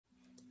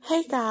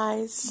Hey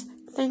guys,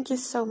 thank you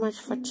so much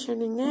for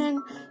tuning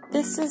in.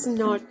 This is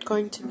not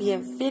going to be a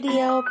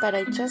video, but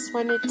I just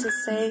wanted to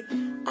say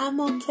I'm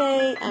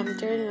okay, I'm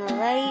doing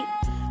alright.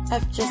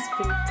 I've just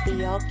been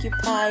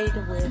preoccupied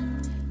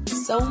with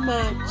so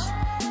much,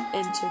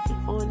 and to be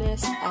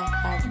honest, I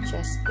have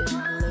just been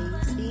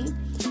lazy.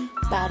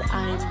 But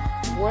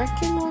I'm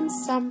working on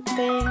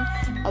something.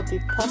 I'll be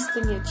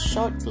posting it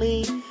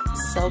shortly,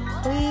 so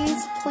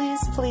please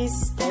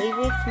stay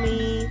with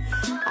me.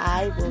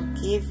 I will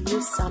give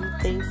you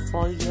something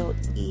for your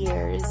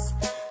ears.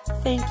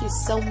 Thank you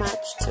so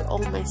much to all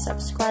my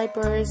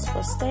subscribers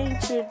for staying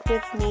tuned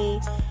with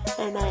me,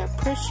 and I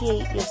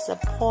appreciate your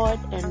support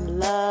and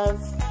love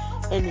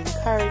and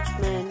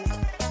encouragement.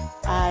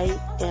 I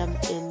am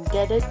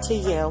indebted to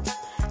you.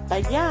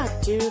 But yeah,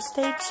 do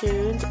stay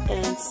tuned,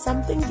 and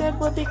something good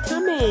will be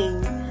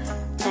coming.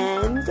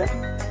 And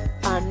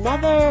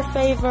another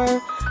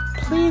favor,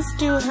 please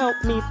do help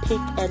me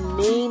pick a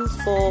name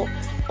for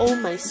all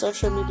my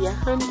social media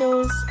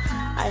handles.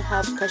 I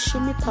have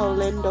Kashimi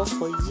Paulendo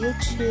for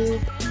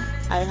YouTube,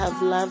 I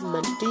have Love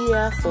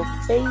Madia for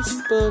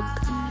Facebook,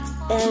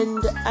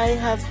 and I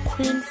have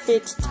Queen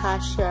Fit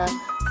Tasha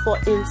for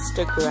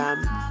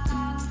Instagram.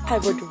 I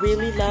would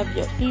really love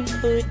your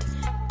input.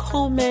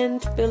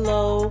 Comment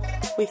below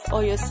with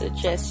all your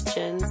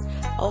suggestions.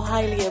 I'll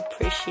highly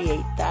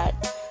appreciate that.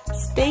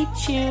 Stay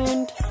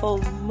tuned for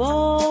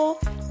more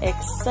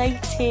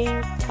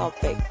exciting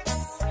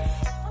topics.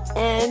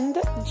 And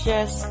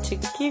just to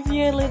give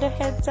you a little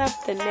heads up,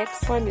 the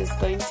next one is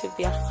going to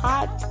be a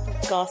hot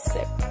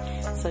gossip.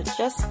 So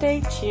just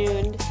stay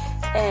tuned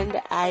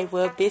and I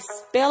will be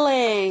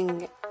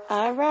spilling.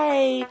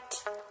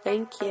 Alright,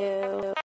 thank you.